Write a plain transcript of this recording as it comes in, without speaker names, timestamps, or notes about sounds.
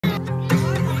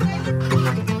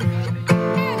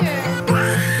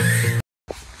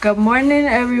Good morning,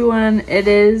 everyone. It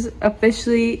is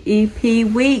officially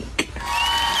EP week.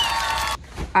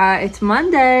 It's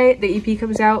Monday. The EP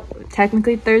comes out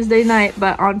technically Thursday night,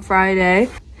 but on Friday.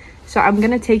 So I'm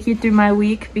gonna take you through my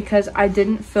week because I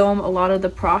didn't film a lot of the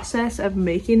process of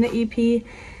making the EP.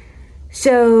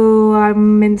 So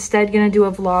I'm instead gonna do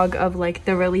a vlog of like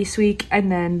the release week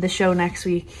and then the show next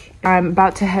week. I'm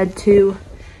about to head to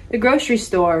the grocery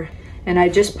store. And I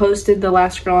just posted the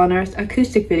Last Girl on Earth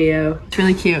acoustic video. It's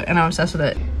really cute and I'm obsessed with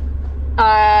it.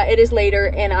 It is later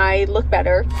and I look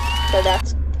better, so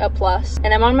that's a plus.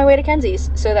 And I'm on my way to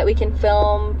Kenzie's so that we can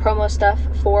film promo stuff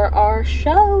for our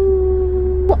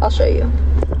show. I'll show you.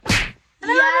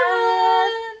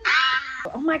 Yes!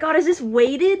 Oh my god, is this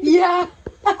weighted? Yeah.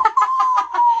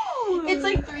 It's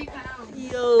like 3 pounds.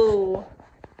 Yo.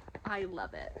 I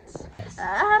love it.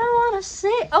 I don't want to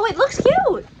say. Oh, it looks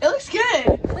cute. It looks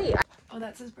good. Wait. Oh,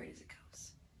 that's as bright as it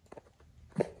goes.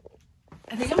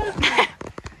 I think I'm gonna.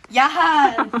 Yeah.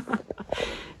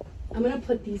 I'm gonna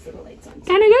put these little lights on.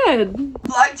 Kind of good.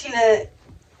 Vlog Tina.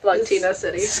 Vlog Tina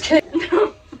City. Just kidding.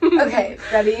 Okay,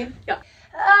 ready? Yeah.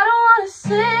 I don't want to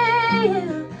see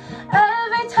you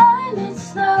every time it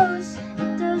snows.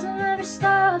 It doesn't ever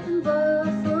stop in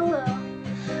Buffalo.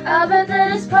 I bet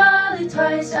that it's probably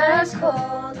twice as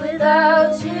cold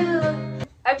without you.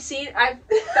 I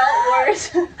felt worse.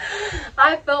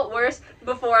 I felt worse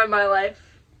before in my life.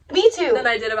 Me too. Than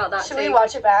I did about that. Should we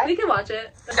watch it back? We can watch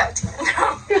it.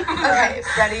 Okay,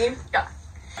 ready? Yeah.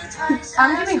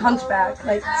 I'm giving hunchback.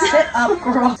 Like, sit up,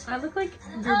 girl. I look like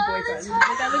your boyfriend.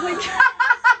 Like, I look like.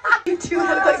 You two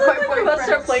look like my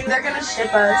boyfriend. They're gonna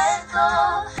ship us.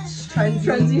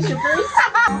 Trendy shippers.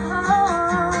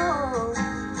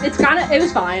 It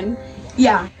was fine.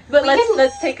 Yeah. But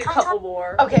let's take a couple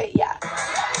more. Okay, yeah.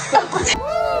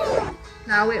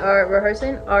 Now we are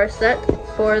rehearsing our set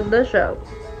for the show.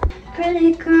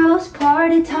 Pretty girls,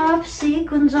 party top,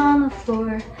 sequins on the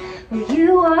floor. Will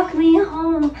you walk me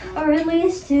home, or at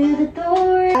least to the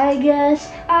door? I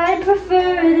guess I'd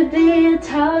prefer to be a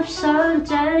top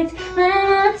subject than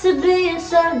not to be a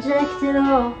subject at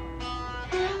all.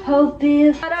 Hope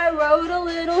if I wrote a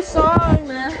little song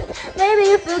that maybe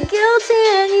you feel guilty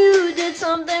and you did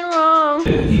something wrong.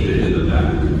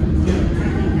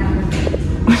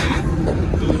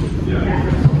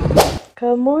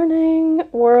 Good morning,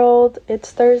 world.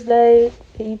 It's Thursday.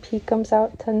 The EP comes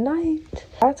out tonight.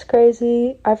 That's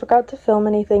crazy. I forgot to film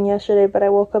anything yesterday, but I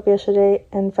woke up yesterday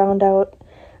and found out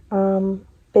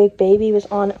Big Baby was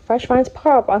on Fresh Finds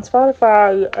Pop on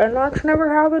Spotify, and that's never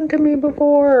happened to me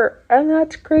before, and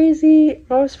that's crazy.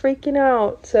 I was freaking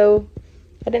out, so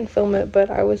I didn't film it, but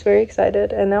I was very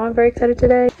excited, and now I'm very excited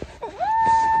today.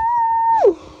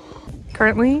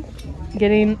 Currently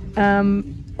getting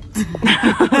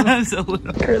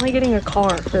currently getting a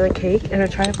car for the cake, and I'm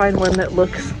trying to find one that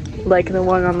looks like the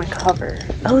one on the cover.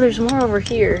 Oh, there's more over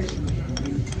here.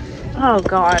 Oh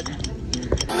god.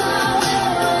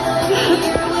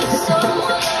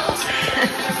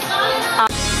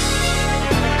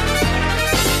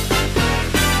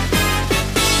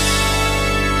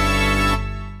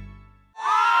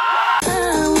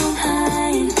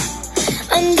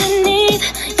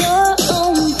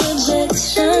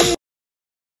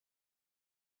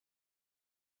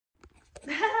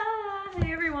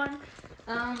 Hey everyone.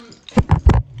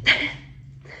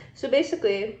 So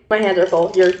basically, my hands are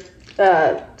full. You're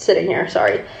sitting here,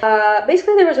 sorry.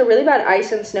 Basically there was a really bad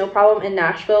ice and snow problem in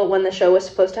Nashville when the show was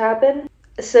supposed to happen.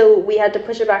 So we had to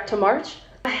push it back to March.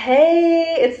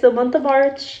 Hey, it's the month of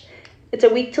March. It's a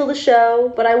week till the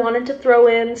show, but I wanted to throw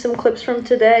in some clips from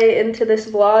today into this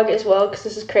vlog as well because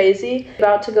this is crazy.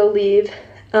 About to go leave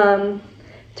to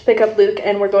pick up Luke,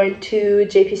 and we're going to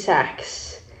JP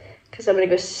Saxe because I'm gonna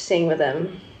go sing with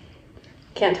him.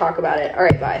 Can't talk about it. All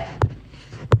right, bye.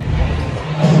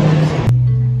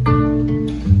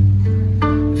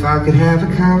 If I could have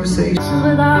a conversation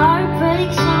with our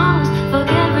heartbreak songs, fuck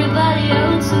everybody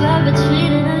else who ever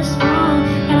treated us wrong.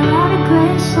 Got a lot of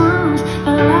great songs,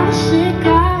 got a lot of shit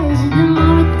guys. And then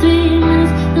more 3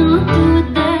 minutes, then we'll do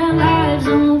with their lives,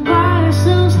 and we'll buy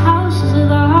ourselves houses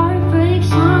with our heartbreak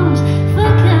songs.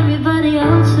 Fuck everybody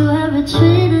else who ever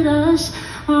treated us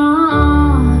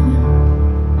wrong.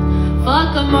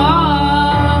 Fuck them all.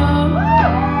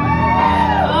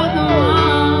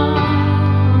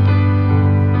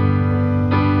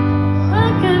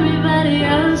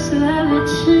 Who ever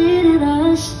treated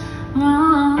us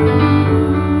wrong.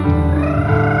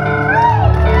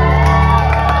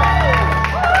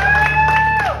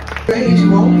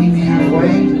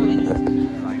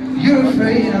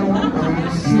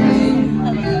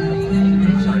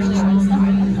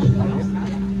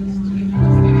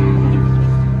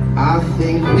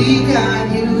 We got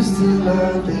used to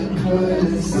love and put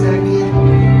a second.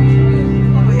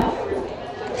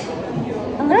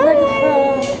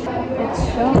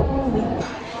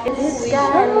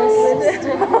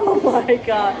 Oh my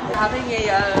god. Having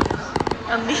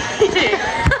a meeting.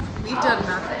 We've done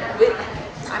nothing.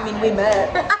 We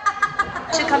met.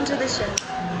 Should come to the show.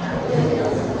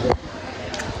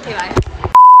 Okay, bye.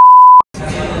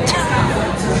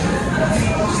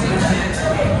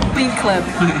 Bean clip.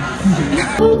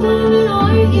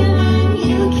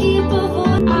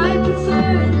 I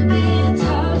prefer to be a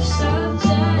tough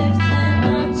subject than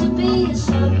not to be a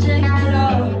subject at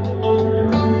all.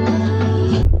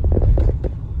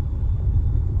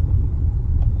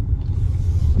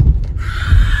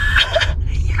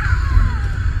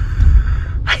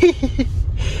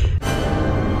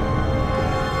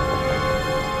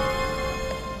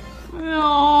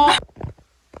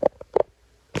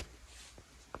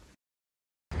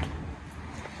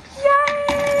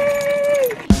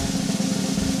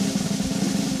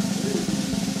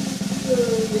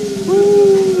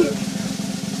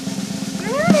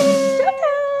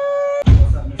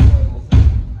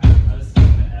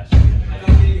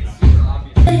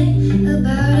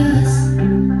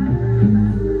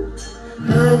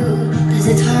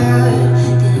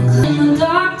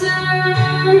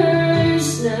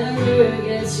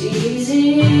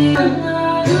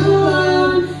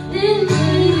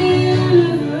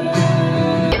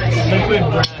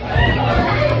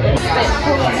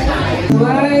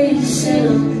 Why you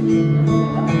settle?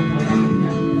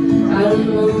 I don't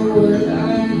know what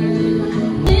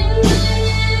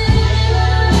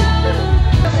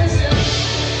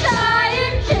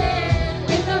tired kid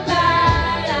with a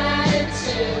bad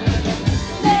attitude.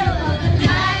 Middle of the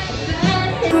night,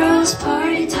 girls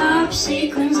party top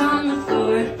sequins on the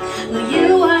floor. Will you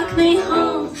walk me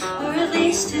home, or at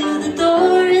least to the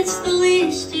door? It's the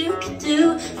least you could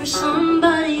do for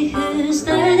somebody who's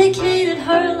dedicated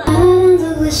her life.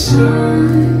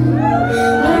 Song,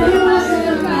 but it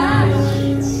wasn't right.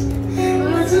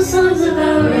 Wrote some songs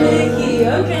about Ricky,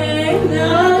 okay,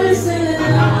 now listen.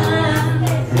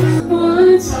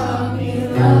 One taught me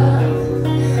love,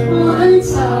 one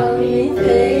taught me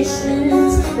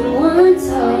patience, and one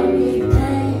taught me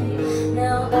pain.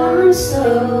 Now I'm so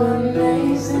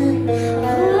amazing. I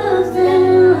love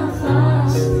and I've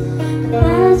lost, but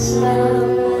that's how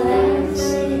I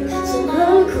see. So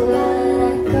look what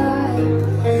I got.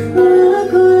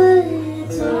 Look what you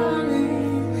taught me,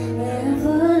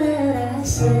 therefore that I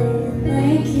say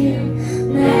thank you,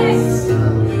 next,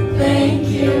 thank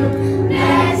you,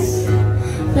 next,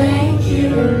 thank you,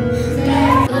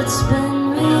 next. It's been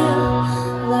real,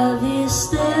 love you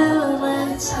still,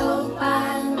 let's hope I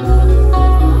know.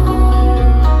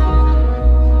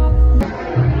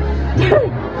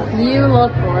 You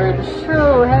look bored.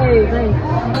 Sure, hey, thanks.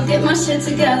 I'll get my shit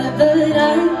together, but I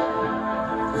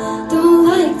don't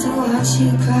like to watch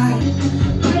you cry.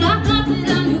 But I thought that I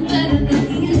knew better than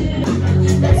you.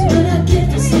 That's what I get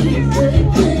for saying good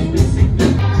things. It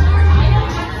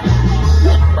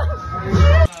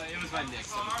was my Nick.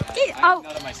 Oh.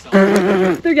 Not of myself.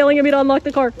 They're yelling at me to unlock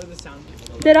the car.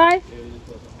 Did I?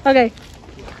 Okay.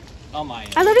 On my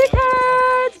end. I love you,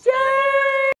 cats!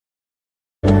 Yay!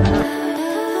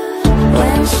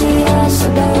 When she asks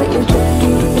about your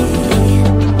day,